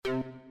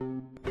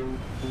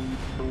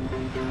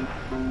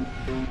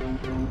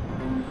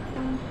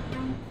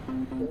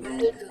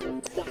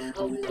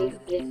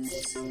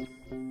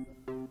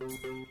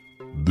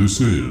This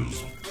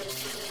is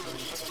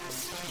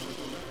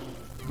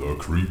the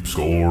Creep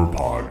Score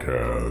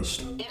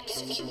Podcast.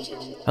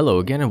 Hello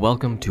again and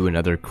welcome to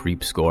another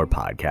Creep Score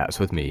Podcast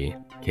with me,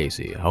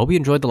 Casey. I hope you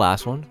enjoyed the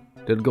last one.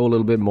 Did go a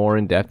little bit more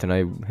in depth than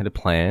I had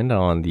planned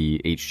on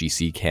the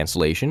HGC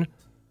cancellation.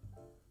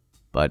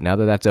 But now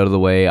that that's out of the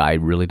way, I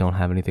really don't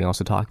have anything else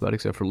to talk about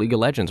except for League of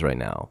Legends right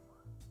now.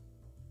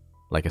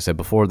 Like I said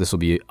before, this will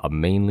be a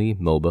mainly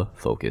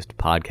MOBA-focused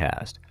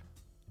podcast,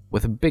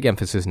 with a big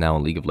emphasis now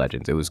on League of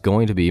Legends. It was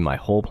going to be my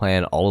whole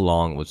plan all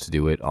along was to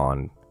do it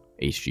on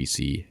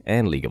HGC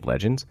and League of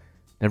Legends.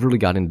 Never really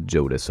got into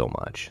Dota so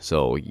much,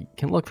 so you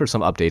can look for some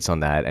updates on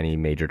that. Any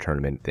major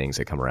tournament things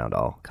that come around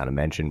I'll kind of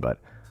mention, but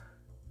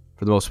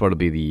for the most part it'll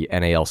be the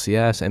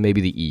NALCS and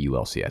maybe the EU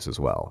LCS as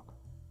well.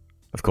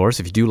 Of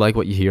course, if you do like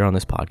what you hear on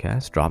this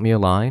podcast, drop me a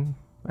line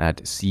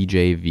at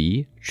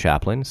cjvchaplin,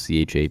 chaplin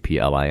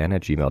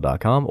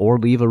 @gmail.com, or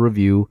leave a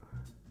review.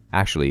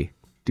 Actually,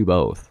 do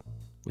both.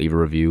 Leave a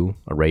review,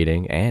 a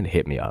rating, and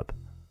hit me up.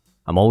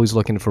 I'm always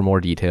looking for more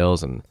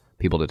details and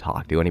people to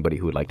talk to, anybody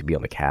who would like to be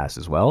on the cast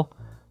as well.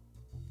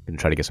 I'm going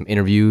to try to get some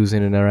interviews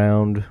in and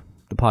around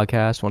the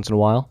podcast once in a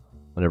while,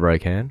 whenever I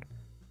can.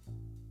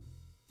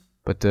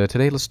 But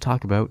today, let's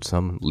talk about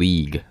some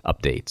League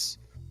updates.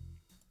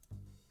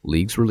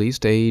 League's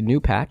released a new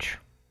patch.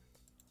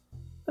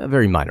 A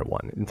very minor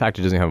one. In fact,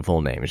 it doesn't have a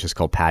full name. It's just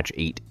called Patch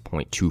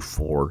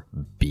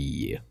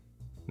 8.24b.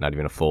 Not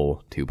even a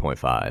full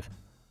 2.5.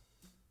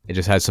 It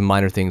just has some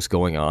minor things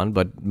going on,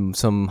 but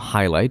some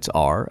highlights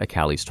are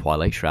Akali's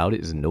Twilight Shroud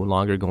is no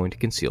longer going to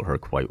conceal her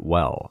quite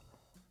well.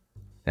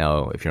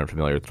 Now, if you're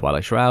unfamiliar with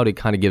Twilight Shroud, it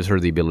kind of gives her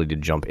the ability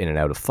to jump in and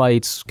out of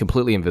fights,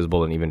 completely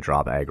invisible, and even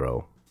drop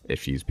aggro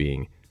if she's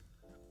being,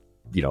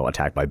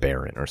 attacked by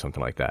Baron or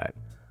something like that.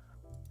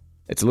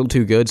 It's a little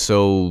too good,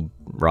 so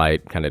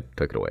Riot kind of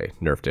took it away,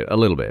 nerfed it a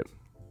little bit.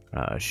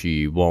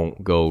 She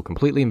won't go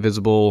completely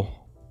invisible,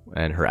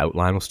 and her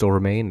outline will still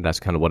remain. That's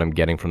kind of what I'm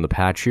getting from the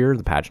patch here,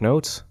 the patch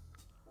notes.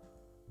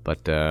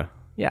 But,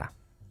 yeah.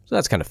 So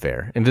that's kind of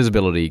fair.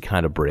 Invisibility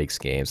kind of breaks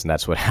games, and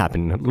that's what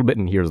happened a little bit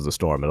in Heroes of the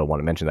Storm. I don't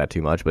want to mention that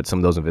too much, but some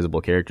of those invisible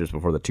characters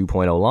before the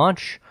 2.0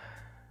 launch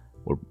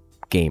were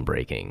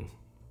game-breaking.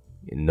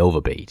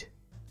 Nova bait.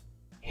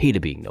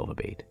 Hated being Nova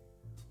bait.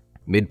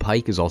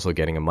 Mid-Pyke is also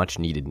getting a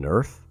much-needed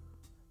nerf.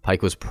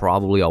 Pyke was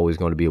probably always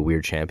going to be a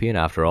weird champion,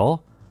 after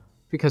all,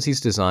 because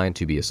he's designed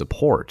to be a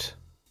support,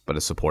 but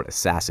a support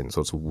assassin,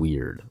 so it's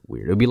weird.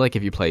 It would be like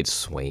if you played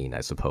Swain, I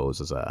suppose,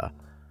 as a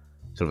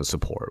sort of a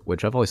support,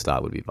 which I've always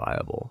thought would be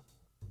viable.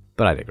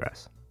 But I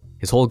digress.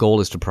 His whole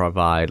goal is to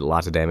provide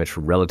lots of damage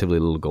for relatively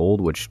little gold,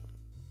 which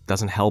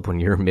doesn't help when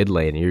you're mid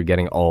lane and you're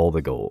getting all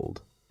the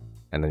gold,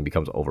 and then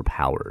becomes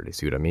overpowered, you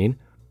see what I mean?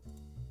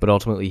 But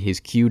ultimately, his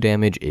Q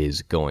damage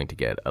is going to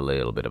get a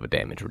little bit of a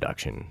damage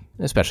reduction,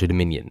 especially to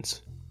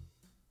minions.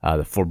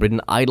 The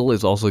Forbidden Idol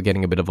is also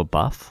getting a bit of a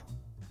buff.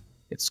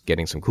 It's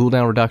getting some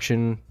cooldown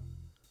reduction,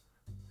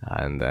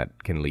 and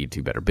that can lead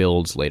to better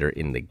builds later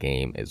in the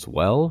game as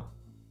well.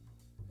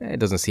 It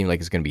doesn't seem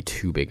like it's going to be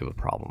too big of a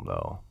problem,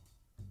 though.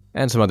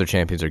 And some other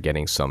champions are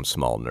getting some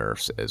small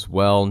nerfs as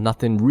well.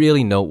 Nothing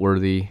really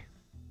noteworthy.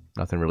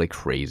 Nothing really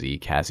crazy.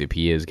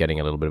 Cassiopeia is getting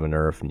a little bit of a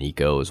nerf.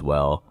 Nico as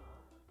well.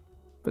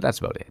 But that's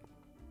about it.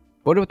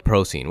 What about the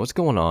pro scene? What's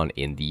going on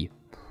in the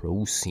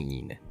pro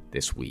scene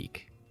this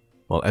week?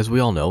 Well, as we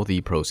all know, the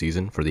pro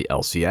season for the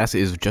LCS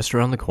is just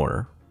around the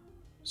corner,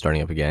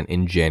 starting up again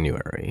in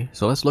January.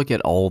 So let's look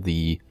at all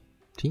the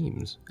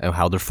teams and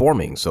how they're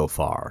forming so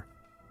far.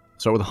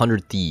 Start with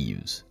 100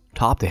 Thieves.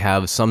 Top, they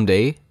have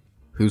Someday,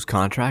 whose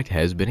contract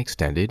has been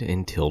extended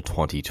until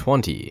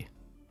 2020.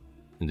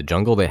 In the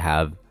jungle, they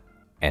have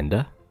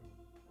Enda.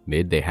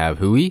 Mid, they have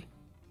Hui.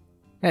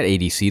 At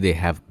ADC, they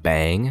have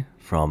Bang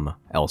from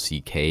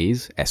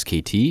LCK's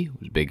SKT, which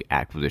was a big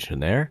acquisition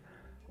there.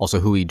 Also,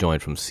 Hui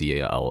joined from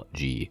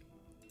CLG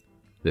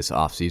this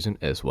offseason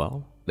as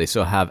well. They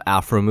still have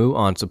Afromu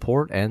on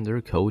support, and their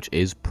coach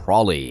is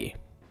Prawley.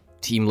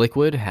 Team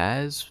Liquid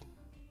has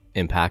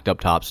Impact up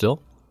top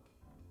still.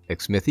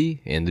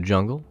 Xmithy in the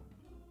jungle.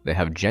 They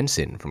have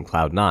Jensen from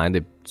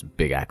Cloud9. It's a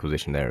big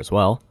acquisition there as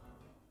well.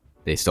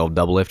 They still have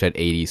Doublelift at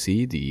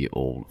ADC, the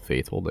old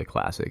faithful, the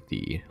classic,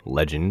 the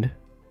legend.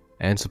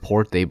 And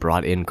support, they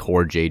brought in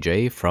Core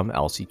JJ from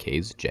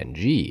LCK's Gen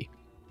G.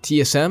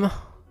 TSM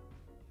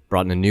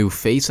brought in a new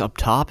face up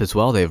top as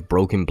well. They have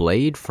Broken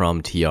Blade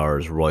from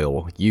TR's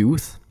Royal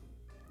Youth.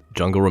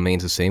 Jungle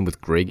remains the same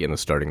with Grigg in the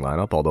starting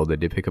lineup, although they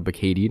did pick up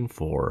Acadian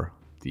for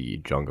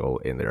the jungle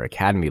in their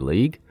Academy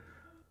League.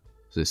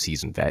 He's a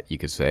seasoned vet, you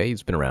could say.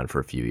 He's been around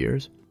for a few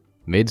years.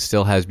 Mid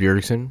still has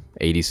Bjergsen.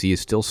 ADC is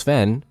still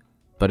Sven,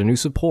 but a new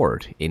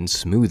support in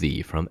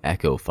Smoothie from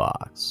Echo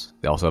Fox.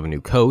 They also have a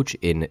new coach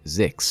in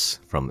Zix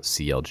from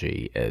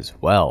CLG as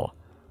well.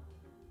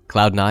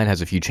 Cloud9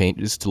 has a few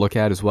changes to look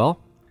at as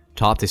well.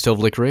 Top, they still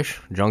have Licorice.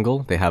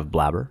 Jungle, they have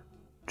Blabber.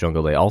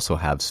 Jungle, they also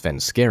have Sven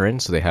Skaren,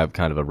 so they have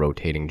kind of a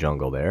rotating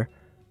jungle there.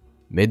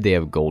 Mid, they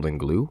have Golden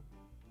Glue.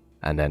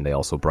 And then they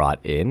also brought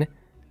in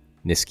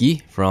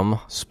Niski from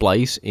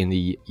Splice in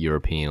the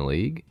European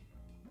League.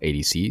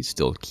 ADC,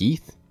 still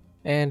Keith.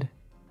 And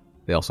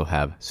they also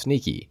have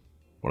Sneaky,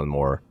 one of the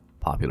more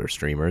popular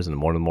streamers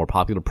and one of the more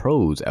popular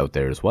pros out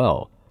there as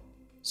well.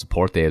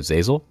 Support, they have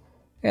Zazel,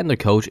 and their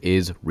coach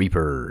is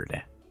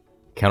Reapered.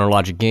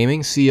 Counterlogic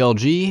Gaming,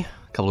 CLG,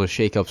 a couple of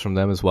shakeups from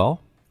them as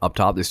well. Up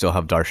top, they still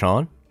have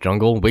Darshan.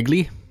 Jungle,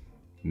 Wiggly.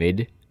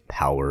 Mid,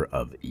 Power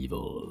of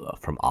Evil.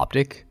 From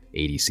Optic,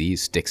 ADC,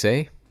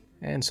 Stixxay.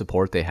 And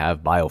support, they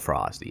have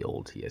Biofrost, the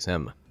old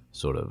TSM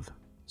sort of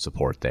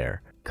support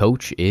there.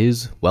 Coach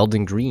is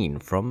Weldon Green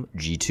from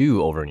G2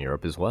 over in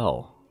Europe as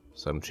well.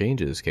 Some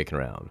changes kicking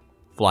around.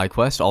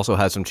 FlyQuest also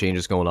has some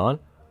changes going on.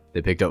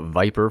 They picked up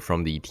Viper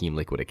from the Team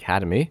Liquid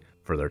Academy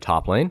for their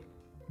top lane.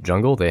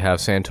 Jungle, they have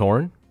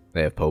Santorin.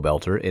 They have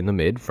Pobelter in the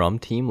mid from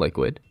Team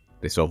Liquid.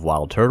 They still have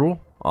Wild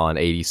Turtle on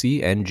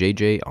ADC and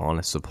JJ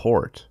on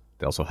support.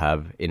 They also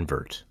have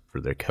Invert for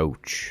their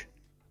coach.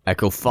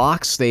 Echo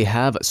Fox, they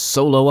have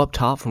Solo up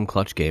top from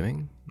Clutch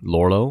Gaming.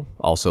 Lorlo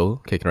also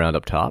kicking around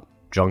up top.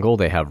 Jungle,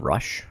 they have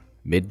Rush.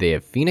 Mid, they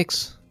have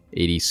Phoenix.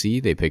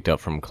 ADC, they picked up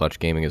from Clutch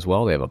Gaming as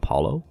well. They have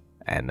Apollo.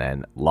 And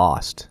then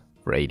Lost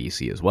for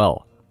ADC as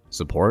well.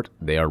 Support,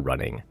 they are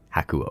running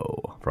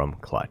Hakuo from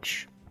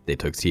Clutch. They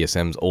took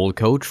TSM's old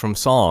coach from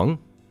Song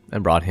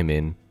and brought him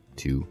in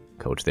to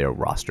coach their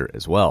roster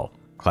as well.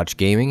 Clutch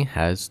Gaming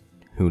has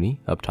Huni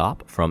up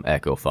top from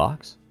Echo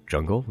Fox.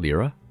 Jungle,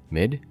 Lyra.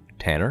 Mid,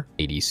 Tanner.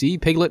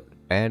 ADC, Piglet.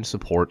 And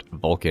support,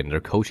 Vulcan.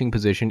 Their coaching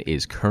position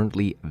is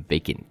currently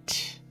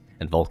vacant.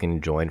 And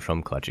Vulcan joined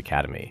from Clutch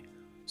Academy.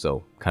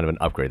 So, kind of an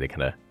upgrade. They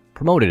kind of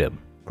promoted him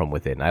from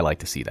within. I like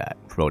to see that,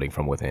 promoting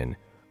from within.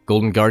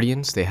 Golden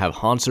Guardians, they have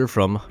Hanser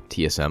from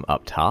TSM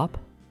up top.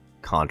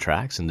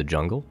 Contracts in the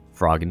jungle.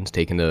 Froggen's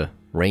taking the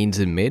reins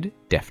in mid,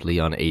 deftly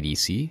on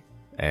ADC.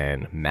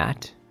 And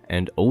Matt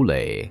and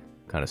Ole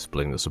kind of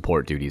splitting the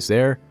support duties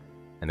there.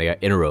 And they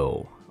got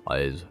Inero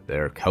as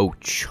their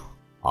coach.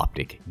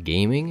 Optic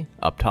Gaming,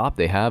 up top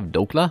they have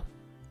Dokla.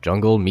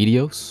 Jungle,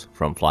 Meteos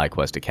from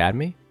FlyQuest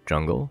Academy.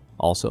 Jungle,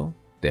 also,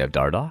 they have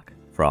Dardoch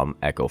from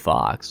Echo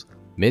Fox.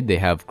 Mid, they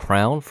have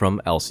Crown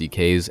from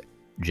LCK's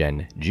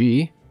Gen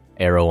G.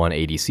 Arrow on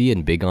ADC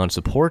and Big on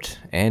support.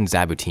 And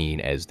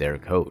Zabutine as their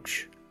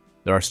coach.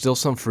 There are still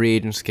some free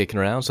agents kicking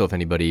around, so if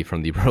anybody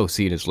from the pro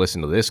scene is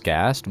listening to this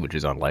cast, which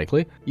is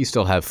unlikely, you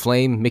still have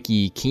Flame,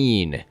 Mickey,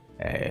 Keen,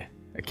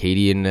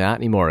 Acadian, not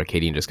anymore,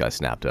 Acadian just got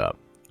snapped up.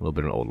 A little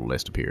bit of an older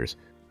list appears.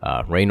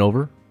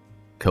 Rainover,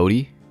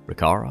 Cody,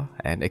 Rikara,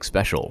 and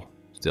Xpecial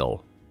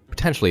still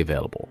potentially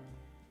available.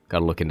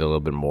 Gotta look into a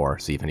little bit more,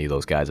 see if any of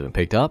those guys have been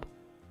picked up,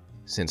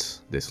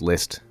 since this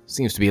list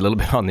seems to be a little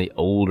bit on the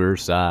older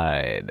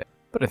side.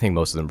 But I think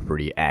most of them are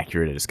pretty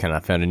accurate. I just kind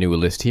of found a new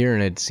list here,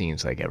 and it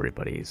seems like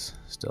everybody's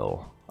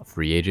still a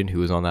free agent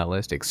who is on that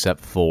list, except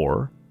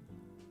for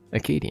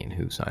Acadian,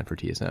 who signed for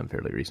TSM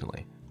fairly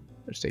recently.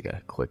 Let's take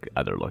a quick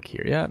other look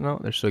here. Yeah, no,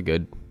 they're still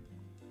good.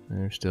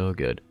 They're still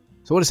good.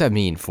 So what does that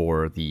mean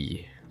for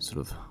the sort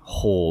of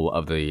whole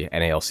of the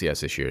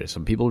NALCS this year?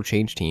 Some people have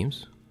changed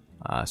teams.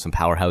 Some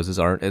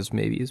powerhouses aren't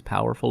maybe as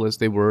powerful as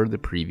they were the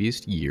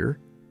previous year.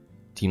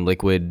 Team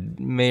Liquid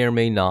may or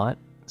may not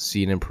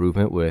see an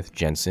improvement with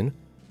Jensen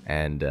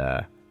and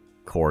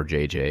Core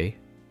JJ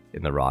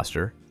in the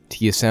roster.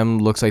 TSM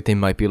looks like they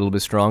might be a little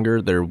bit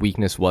stronger. Their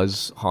weakness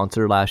was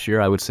Haunter last year,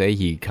 I would say.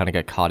 He kind of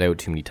got caught out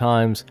too many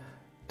times.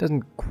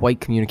 Doesn't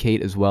quite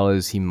communicate as well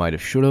as he might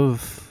have should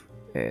have.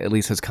 At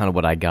least that's kind of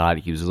what I got.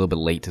 He was a little bit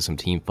late to some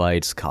team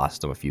fights,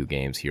 cost him a few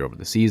games here over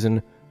the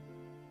season.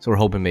 So we're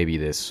hoping maybe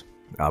this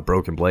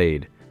Broken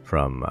Blade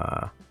from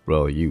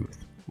Royal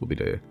Youth will be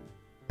to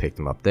pick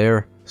them up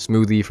there.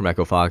 Smoothie from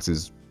Echo Fox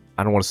is,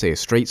 I don't want to say a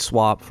straight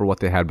swap for what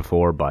they had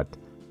before, but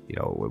you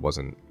know,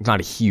 it's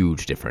not a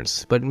huge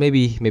difference. But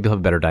maybe he'll have a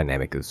better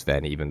dynamic with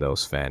Sven, even though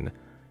Sven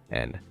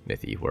and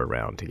Mithy were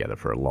around together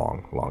for a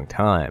long, long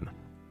time.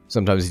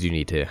 Sometimes you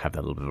need to have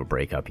that little bit of a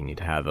breakup. You need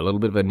to have a little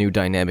bit of a new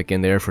dynamic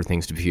in there for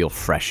things to feel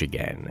fresh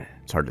again.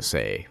 It's hard to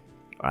say.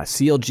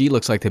 CLG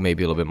looks like they may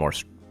be a little bit more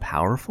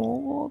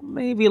powerful,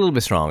 maybe a little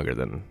bit stronger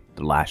than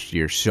the last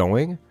year's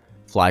showing.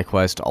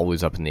 FlyQuest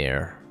always up in the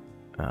air.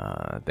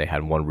 They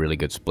had one really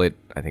good split,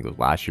 I think it was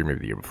last year, maybe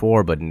the year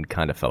before, but it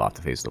kind of fell off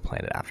the face of the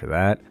planet after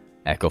that.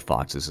 Echo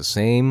Fox is the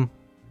same.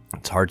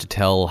 It's hard to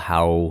tell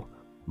how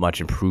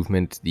much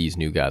improvement these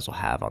new guys will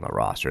have on the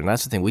roster. And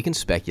that's the thing, we can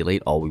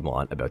speculate all we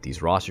want about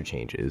these roster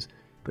changes,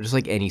 but just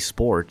like any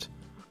sport,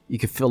 you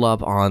can fill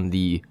up on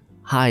the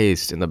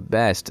highest and the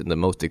best and the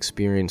most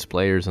experienced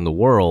players in the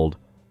world.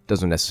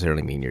 Doesn't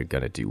necessarily mean you're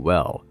going to do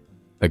well.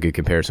 A good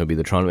comparison would be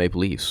the Toronto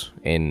Maple Leafs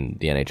in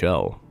the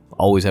NHL.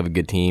 Always have a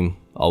good team,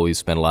 always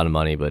spend a lot of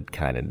money, but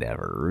kind of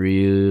never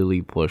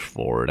really push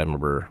forward. I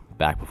remember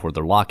back before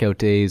their lockout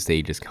days,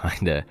 they just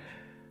kind of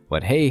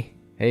went, hey,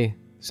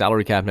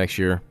 salary cap next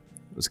year.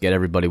 Let's get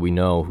everybody we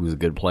know who's a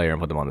good player and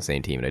put them on the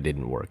same team, and it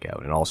didn't work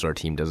out. An all-star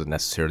team doesn't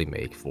necessarily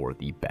make for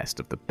the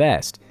best of the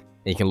best.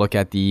 And you can look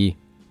at the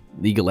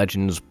League of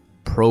Legends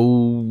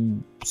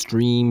Pro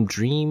Stream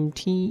Dream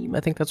Team, I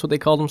think that's what they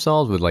call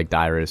themselves, with like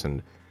Dyrus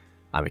and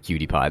I'm a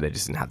Cutie Pie. They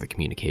just didn't have the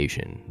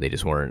communication. They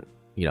just weren't,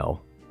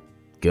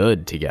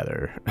 good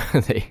together.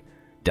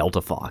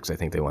 Delta Fox, I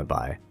think they went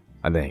by.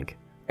 I think.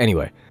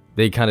 Anyway,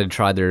 they kind of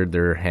tried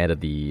their hand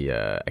at the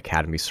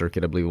Academy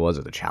Circuit, I believe it was,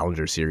 or the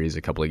Challenger Series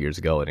a couple of years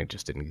ago, and it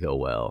just didn't go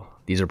well.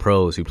 These are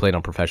pros who played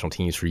on professional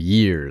teams for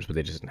years, but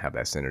they just didn't have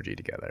that synergy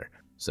together.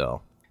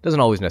 So, it doesn't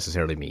always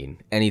necessarily mean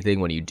anything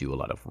when you do a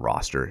lot of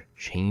roster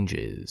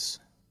changes.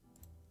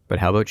 But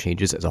how about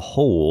changes as a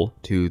whole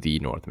to the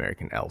North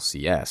American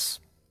LCS?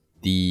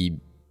 The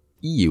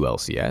EU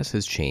LCS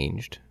has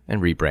changed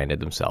and rebranded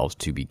themselves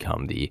to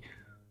become the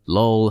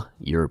LOL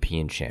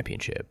European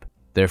Championship.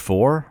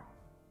 Therefore,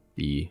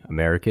 the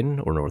American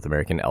or North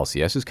American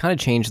LCS has kind of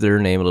changed their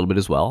name a little bit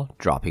as well,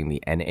 dropping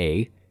the NA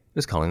and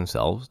is calling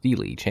themselves the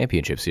League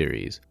Championship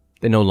Series.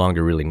 They no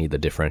longer really need the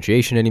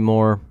differentiation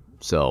anymore,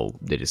 so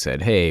they just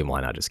said, hey,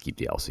 why not just keep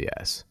the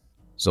LCS?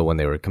 So when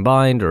they were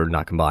combined, or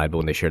not combined, but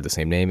when they shared the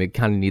same name, it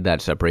kind of needed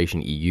that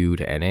separation EU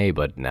to NA,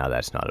 but now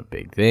that's not a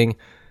big thing.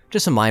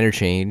 Just a minor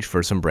change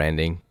for some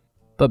branding.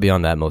 But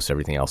beyond that, most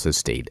everything else has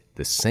stayed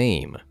the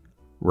same.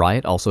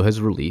 Riot also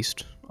has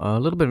released a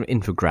little bit of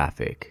an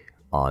infographic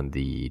on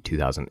the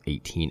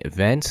 2018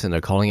 events, and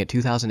they're calling it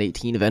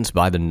 2018 Events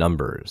by the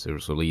Numbers. It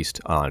was released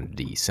on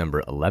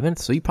December 11th,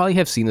 so you probably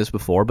have seen this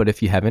before, but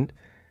if you haven't,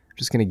 I'm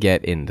just going to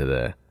get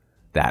into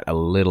that a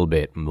little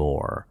bit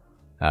more.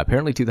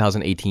 Apparently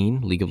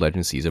 2018 League of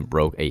Legends season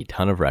broke a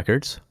ton of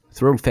records,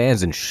 thrilled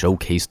fans, and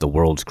showcased the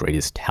world's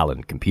greatest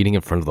talent, competing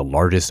in front of the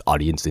largest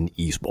audience in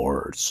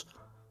esports.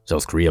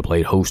 South Korea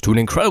played host to an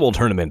incredible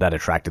tournament that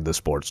attracted the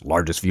sport's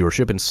largest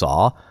viewership and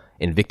saw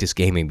Invictus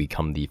Gaming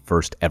become the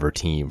first ever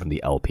team from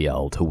the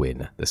LPL to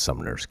win the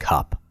Summoners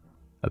Cup.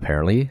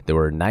 Apparently, there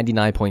were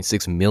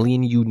 99.6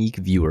 million unique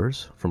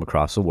viewers from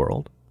across the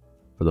world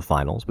for the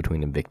finals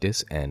between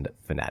Invictus and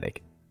Fnatic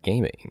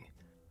Gaming.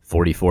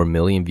 44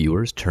 million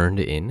viewers turned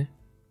in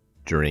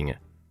during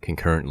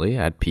concurrently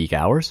at peak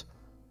hours,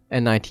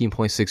 and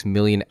 19.6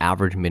 million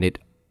average minute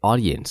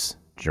audience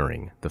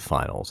during the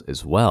finals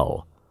as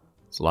well.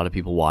 It's a lot of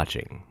people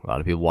watching. A lot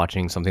of people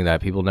watching something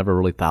that people never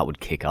really thought would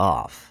kick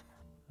off.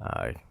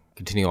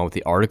 Continuing on with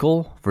the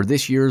article, for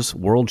this year's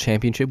World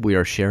Championship, we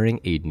are sharing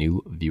a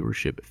new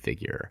viewership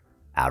figure,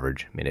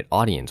 average minute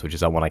audience, which is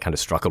that one I kind of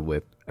struggled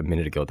with a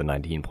minute ago, the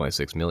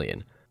 19.6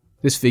 million.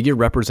 This figure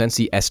represents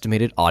the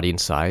estimated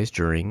audience size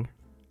during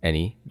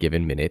any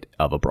given minute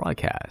of a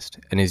broadcast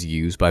and is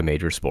used by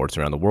major sports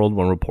around the world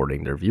when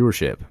reporting their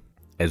viewership.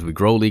 As we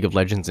grow League of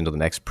Legends into the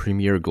next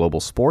premier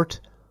global sport,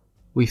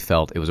 we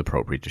felt it was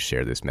appropriate to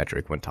share this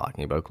metric when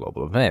talking about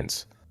global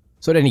events.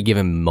 So at any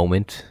given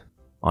moment,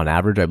 on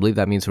average, I believe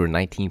that means there were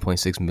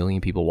 19.6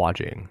 million people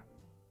watching.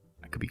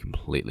 I could be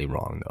completely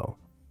wrong though.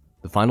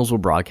 The finals were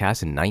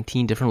broadcast in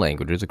 19 different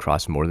languages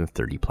across more than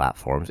 30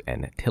 platforms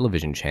and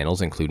television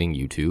channels, including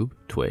YouTube,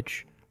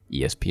 Twitch,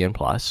 ESPN+,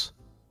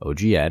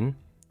 OGN,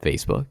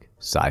 Facebook,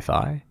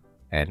 Sci-Fi,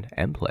 and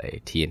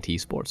Mplay. TNT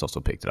Sports also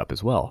picked it up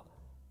as well.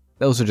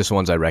 Those are just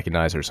ones I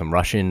recognize. There's some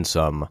Russian,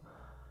 some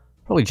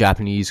probably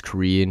Japanese,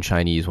 Korean,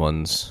 Chinese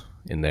ones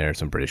in there,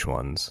 some British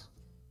ones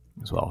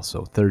as well.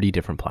 So 30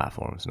 different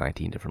platforms,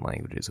 19 different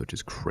languages, which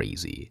is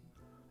crazy.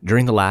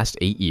 During the last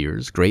 8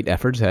 years, great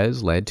efforts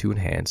has led to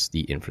enhance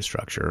the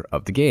infrastructure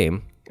of the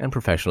game and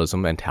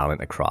professionalism and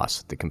talent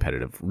across the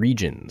competitive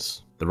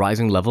regions. The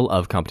rising level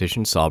of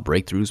competition saw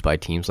breakthroughs by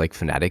teams like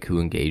Fnatic, who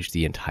engaged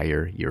the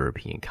entire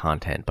European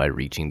content by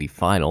reaching the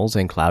finals,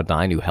 and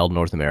Cloud9, who held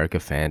North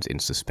America fans in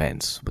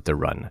suspense with their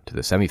run to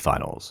the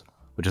semifinals,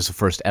 which is the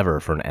first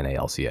ever for an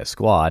NALCS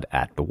squad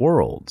at the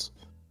Worlds.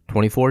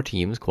 24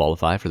 teams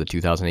qualify for the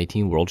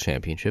 2018 World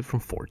Championship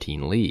from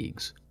 14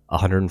 leagues.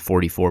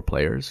 144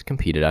 players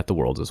competed at the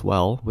Worlds as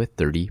well, with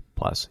 30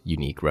 plus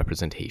unique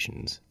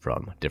representations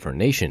from different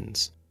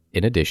nations.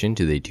 In addition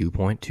to the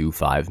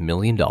 $2.25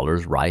 million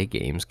Riot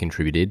Games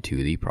contributed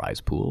to the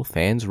prize pool,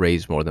 fans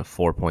raised more than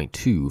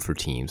 $4.2 for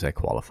teams that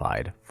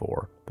qualified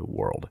for the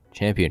World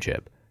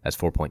Championship. That's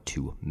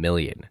 $4.2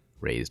 million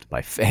raised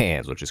by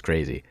fans, which is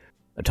crazy.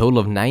 A total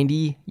of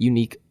 90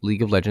 unique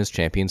League of Legends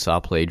champions saw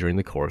play during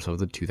the course of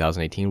the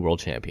 2018 World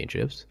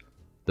Championships,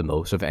 the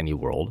most of any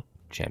World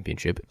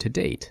Championship to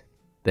date.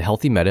 The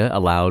healthy meta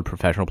allowed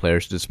professional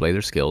players to display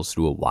their skills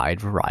through a wide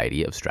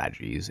variety of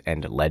strategies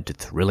and led to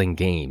thrilling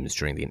games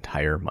during the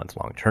entire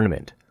month-long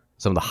tournament.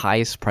 Some of the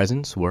highest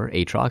presents were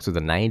Aatrox with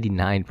a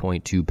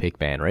 99.2 pick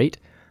ban rate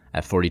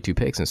at 42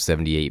 picks and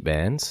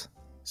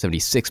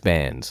 76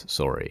 bans.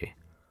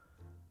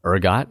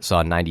 Urgot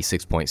saw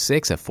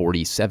 96.6 at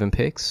 47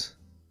 picks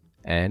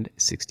and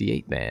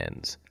 68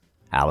 bans.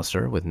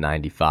 Alistar with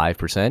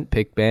 95%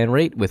 pick ban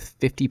rate with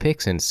 50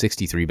 picks and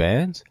 63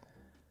 bans.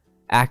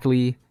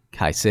 Akali,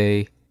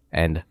 Kaisei,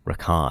 and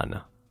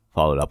Rakan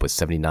followed up with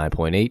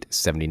 79.8,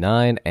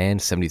 79, and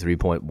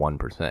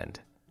 73.1%.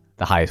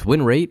 The highest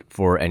win rate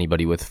for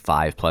anybody with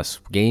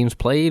 5+ games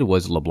played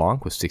was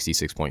LeBlanc with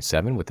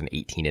 66.7 with an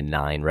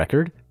 18-9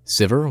 record.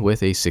 Sivir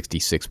with a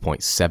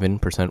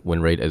 66.7%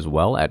 win rate as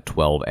well at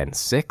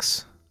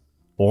 12-6.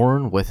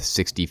 Ornn with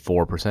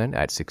 64%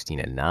 at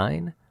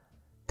 16-9.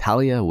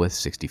 Talia with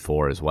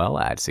 64 as well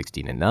at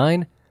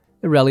 16-9.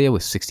 Irelia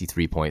with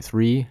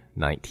 63.3,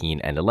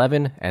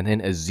 19-11, and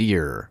then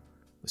Azir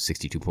was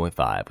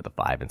 62.5 with a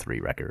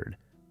 5-3 record.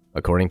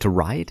 According to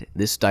Riot,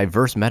 this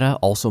diverse meta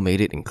also made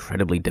it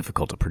incredibly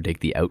difficult to predict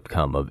the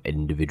outcome of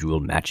individual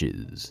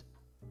matches.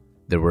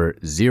 There were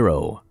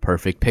 0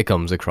 perfect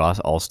pick'ems across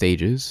all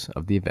stages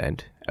of the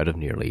event out of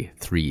nearly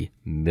 3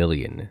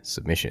 million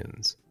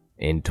submissions.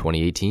 In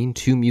 2018,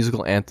 2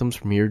 musical anthems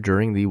premiered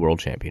during the World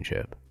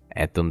Championship.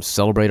 Anthems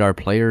celebrate our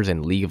players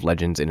and League of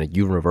Legends in a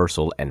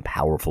universal and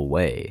powerful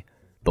way.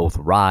 Both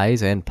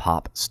Rise and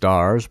Pop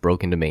Stars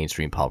broke into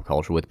mainstream pop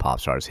culture, with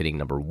Pop Stars hitting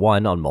number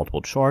 1 on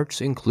multiple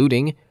charts,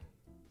 including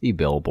the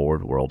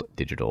Billboard World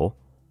Digital,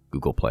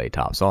 Google Play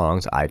Top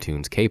Songs,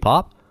 iTunes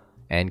K-Pop,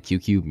 and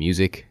QQ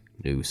Music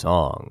New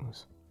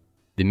Songs.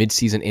 The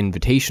mid-season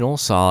invitational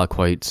saw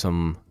quite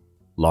some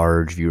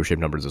large viewership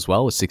numbers as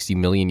well, with 60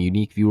 million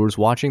unique viewers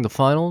watching the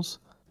finals,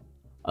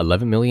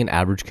 11 million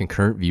average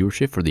concurrent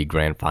viewership for the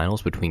grand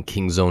finals between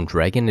Kingzone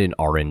Dragon and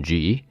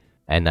RNG,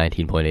 and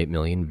 19.8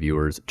 million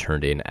viewers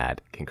turned in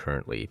at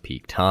concurrently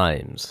peak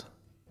times.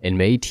 In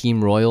May,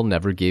 Team Royal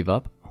Never Gave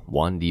Up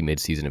won the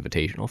mid-season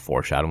invitational,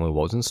 foreshadowing what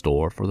was in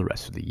store for the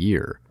rest of the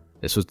year.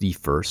 This was the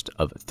first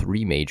of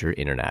 3 major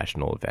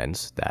international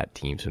events that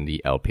teams from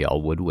the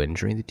LPL would win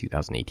during the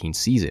 2018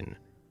 season.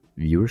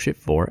 Viewership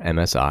for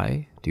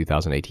MSI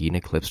 2018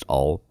 eclipsed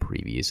all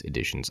previous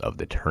editions of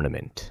the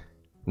tournament.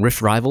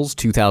 Rift Rivals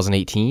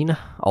 2018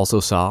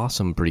 also saw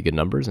some pretty good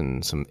numbers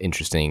and some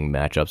interesting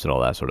matchups and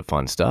all that sort of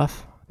fun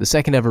stuff. The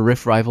second ever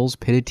Rift Rivals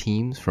pitted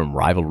teams from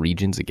rival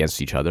regions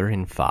against each other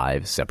in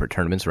 5 separate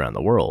tournaments around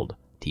the world.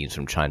 Teams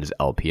from China's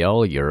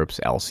LPL, Europe's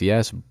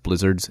LCS,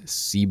 Blizzard's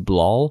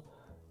CBLOL,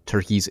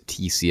 Turkey's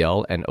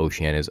TCL, and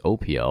Oceania's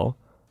OPL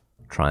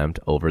triumphed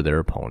over their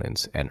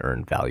opponents and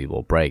earned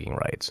valuable bragging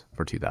rights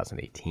for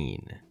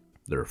 2018.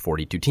 There were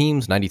 42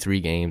 teams,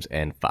 93 games,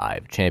 and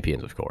 5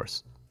 champions, of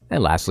course.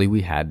 And lastly,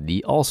 we had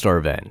the All-Star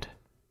event.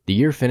 The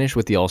year finished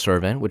with the All-Star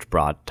event, which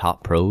brought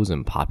top pros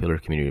and popular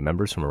community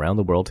members from around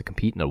the world to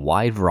compete in a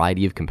wide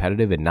variety of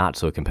competitive and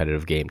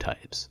not-so-competitive game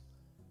types.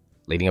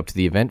 Leading up to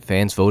the event,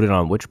 fans voted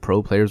on which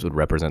pro players would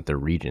represent their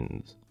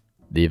regions.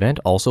 The event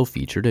also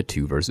featured a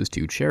 2 vs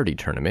 2 charity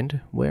tournament,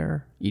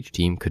 where each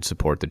team could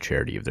support the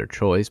charity of their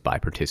choice by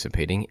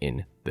participating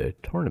in the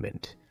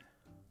tournament.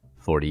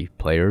 40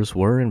 players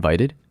were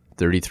invited,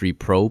 33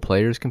 pro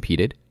players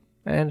competed,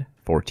 and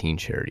 14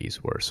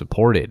 charities were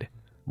supported.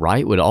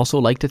 Riot would also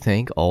like to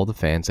thank all the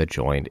fans that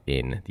joined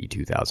in the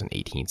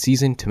 2018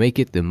 season to make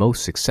it the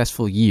most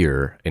successful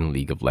year in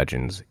League of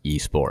Legends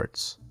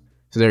esports.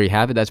 So there you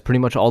have it. That's pretty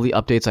much all the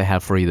updates I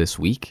have for you this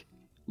week.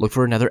 Look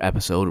for another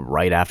episode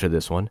right after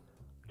this one.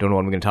 Don't know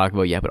what I'm going to talk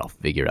about yet, but I'll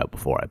figure it out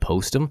before I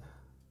post them.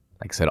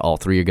 Like I said, all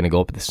 3 are going to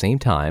go up at the same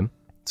time,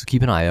 so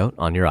keep an eye out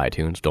on your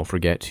iTunes. Don't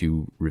forget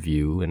to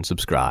review and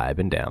subscribe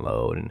and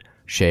download and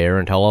share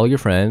and tell all your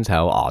friends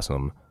how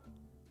awesome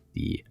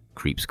the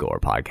Creep Score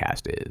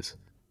podcast is.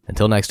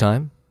 Until next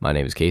time, my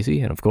name is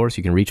Casey, and of course,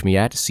 you can reach me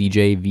at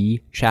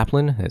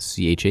cjvchaplin, that's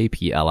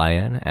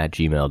CHAPLIN, at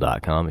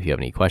gmail.com if you have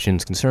any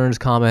questions, concerns,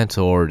 comments,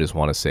 or just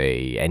want to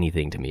say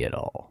anything to me at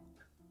all.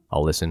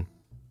 I'll listen.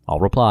 I'll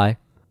reply.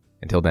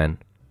 Until then,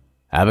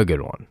 have a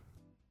good one.